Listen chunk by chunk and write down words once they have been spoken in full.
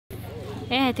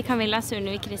Jeg heter Camilla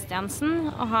Surnevik Kristiansen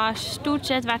og har stort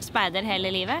sett vært speider hele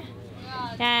livet.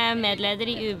 Jeg er medleder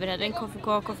i Uburhedleren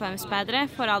KFUK-KFUM-speidere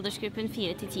for aldersgruppen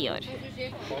 4–10 år.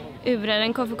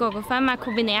 Uburhedleren KFUK-KFUM er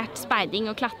kombinert speiding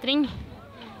og klatring.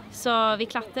 Så vi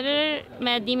klatrer,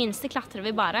 med de minste klatrer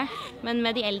vi bare, men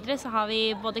med de eldre så har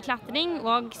vi både klatring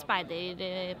og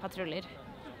speiderpatruljer.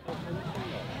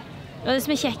 Og det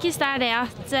som er kjekkest er det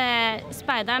at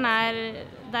speideren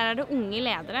der er det unge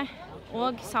ledere,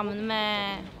 og sammen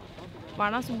med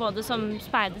barna, så både som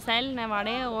speider selv når jeg var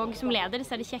det, og som leder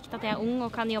så er det kjekt at jeg er ung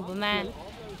og kan jobbe med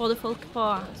både folk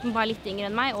som var litt yngre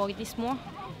enn meg, og de små.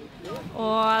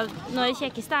 Og noe av det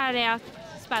kjekkeste er det at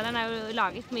speideren er jo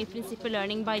laget med i prinsippet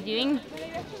learning by doing.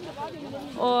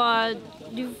 Og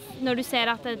når du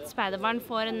ser at et speiderbarn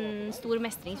får en stor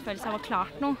mestringsfølelse av å ha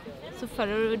klart noe, så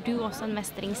føler du også en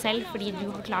mestring selv, fordi du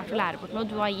har klart å lære bort noe.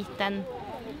 Du har gitt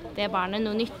det barnet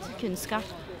noe nytt, kunnskap.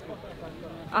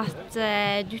 At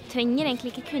du trenger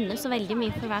egentlig ikke kunne så veldig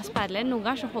mye for å være speiderleder. Noen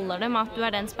ganger så holder det med at du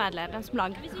er den speiderlederen som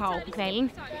lager kakao på kvelden,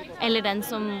 eller den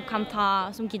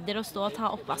som gidder å stå og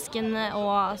ta oppvasken,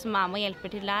 og som er med og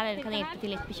hjelper til der, eller kan hjelpe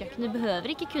til litt på kjøkkenet. Du behøver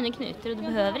ikke kunne knuter, og du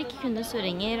behøver ikke kunne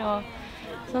surringer,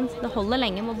 og sånt. Det holder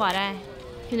lenge med å bare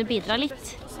kunne bidra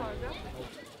litt.